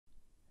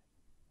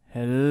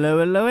Hello,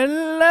 hello,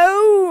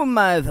 hello,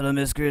 my fellow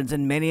miscreants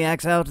and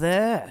maniacs out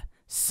there.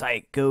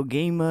 Syko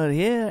Gamer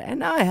here,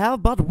 and I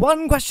have but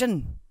one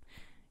question.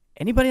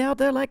 Anybody out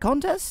there like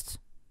contests?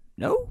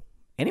 No?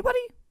 Anybody?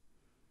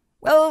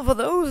 Well, for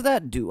those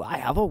that do, I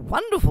have a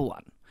wonderful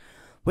one.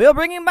 We are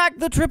bringing back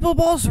the Triple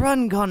Boss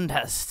Run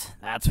contest.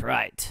 That's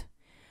right.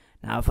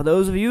 Now, for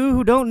those of you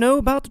who don't know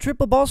about the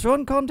Triple Boss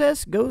Run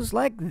contest, it goes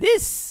like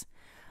this.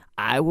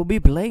 I will be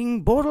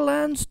playing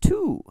Borderlands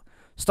 2.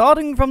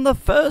 Starting from the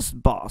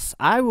first boss,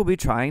 I will be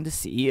trying to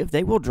see if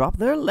they will drop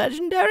their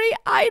legendary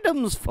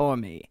items for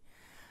me.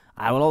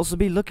 I will also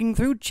be looking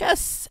through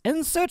chests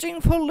and searching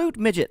for loot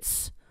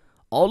midgets,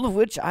 all of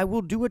which I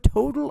will do a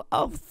total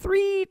of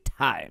 3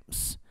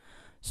 times.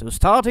 So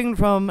starting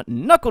from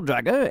Knuckle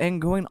Dragger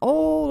and going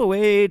all the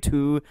way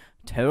to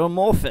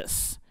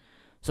Terramorphous.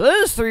 So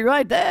there's 3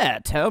 right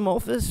there.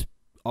 Terramorphous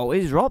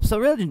always drops a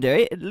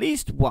legendary, at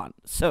least one.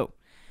 So,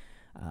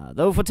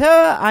 though for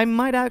Terra, I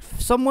might have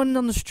someone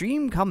on the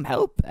stream come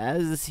help,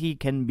 as he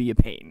can be a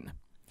pain.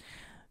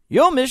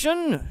 Your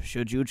mission,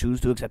 should you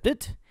choose to accept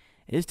it,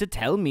 is to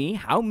tell me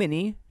how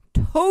many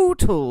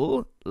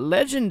total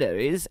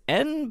legendaries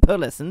and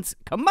pearlescents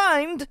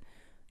combined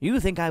you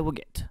think I will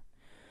get.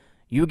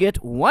 You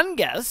get 1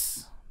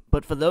 guess,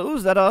 but for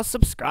those that are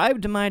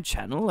subscribed to my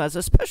channel, as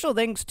a special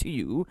thanks to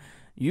you,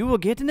 you will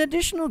get an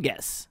additional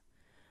guess.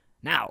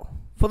 Now,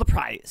 for the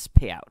prize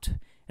payout,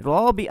 it will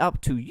all be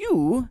up to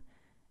you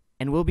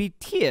and will be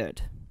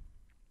tiered.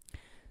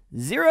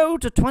 0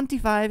 to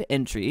 25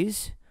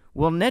 entries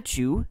will net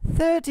you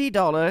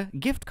 $30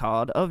 gift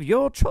card of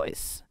your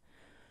choice.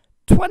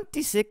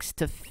 26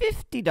 to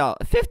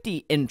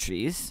 50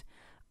 entries,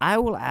 I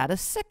will add a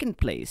second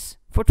place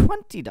for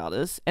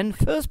 $20, and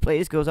first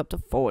place goes up to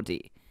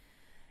 $40.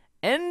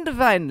 And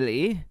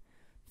finally,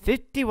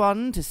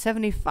 51 to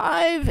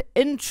 75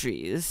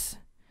 entries,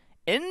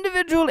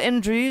 individual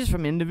entries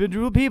from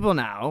individual people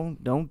now.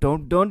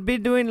 Don't be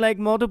doing like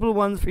multiple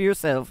ones for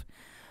yourself.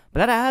 But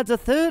that adds a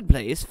third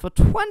place for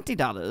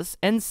 $20,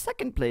 and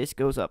second place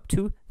goes up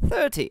to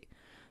 $30.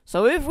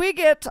 So if we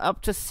get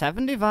up to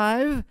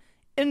 75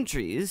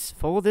 entries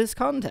for this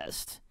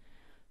contest,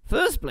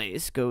 first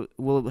place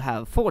will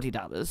have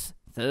 $40.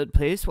 Third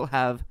place will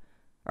have,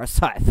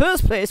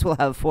 first place will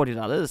have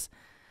 $40.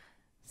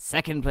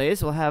 Second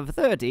place will have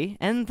 $30,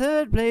 and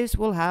third place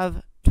will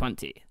have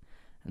 $20.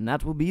 And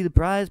that will be the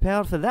prize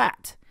payout for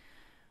that.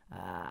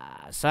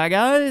 Sorry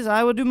guys,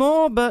 I would do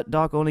more, but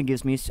Doc only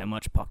gives me so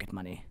much pocket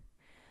money.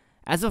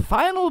 As a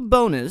final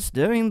bonus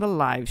during the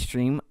live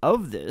stream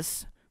of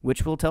this,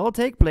 which will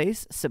take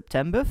place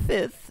September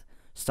 5th,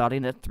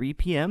 starting at 3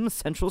 p.m.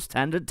 Central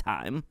Standard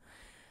Time,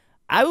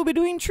 I will be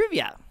doing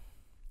trivia.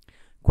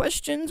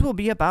 Questions will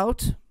be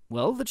about,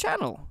 well, the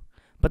channel.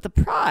 But the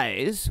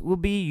prize will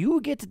be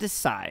you get to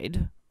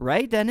decide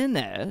right then and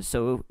there.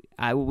 So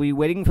I will be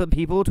waiting for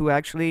people to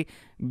actually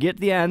get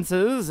the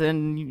answers,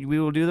 and we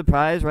will do the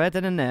prize right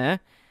then and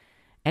there.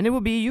 And it will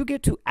be you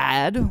get to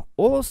add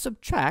or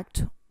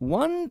subtract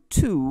 1,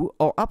 2,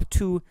 or up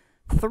to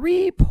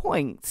 3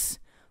 points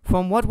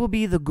from what will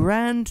be the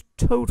grand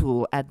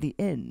total at the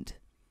end.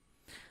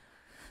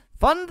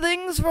 Fun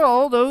things for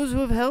all those who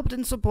have helped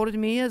and supported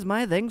me as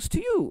my thanks to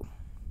you.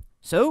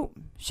 So,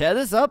 share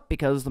this up,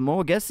 because the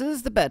more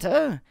guesses, the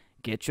better.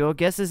 Get your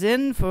guesses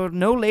in for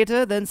no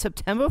later than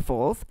September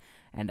 4th,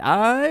 and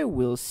I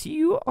will see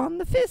you on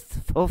the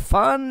 5th for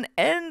fun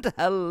and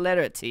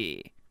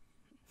hilarity.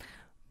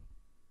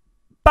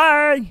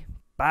 Bye!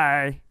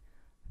 Bye!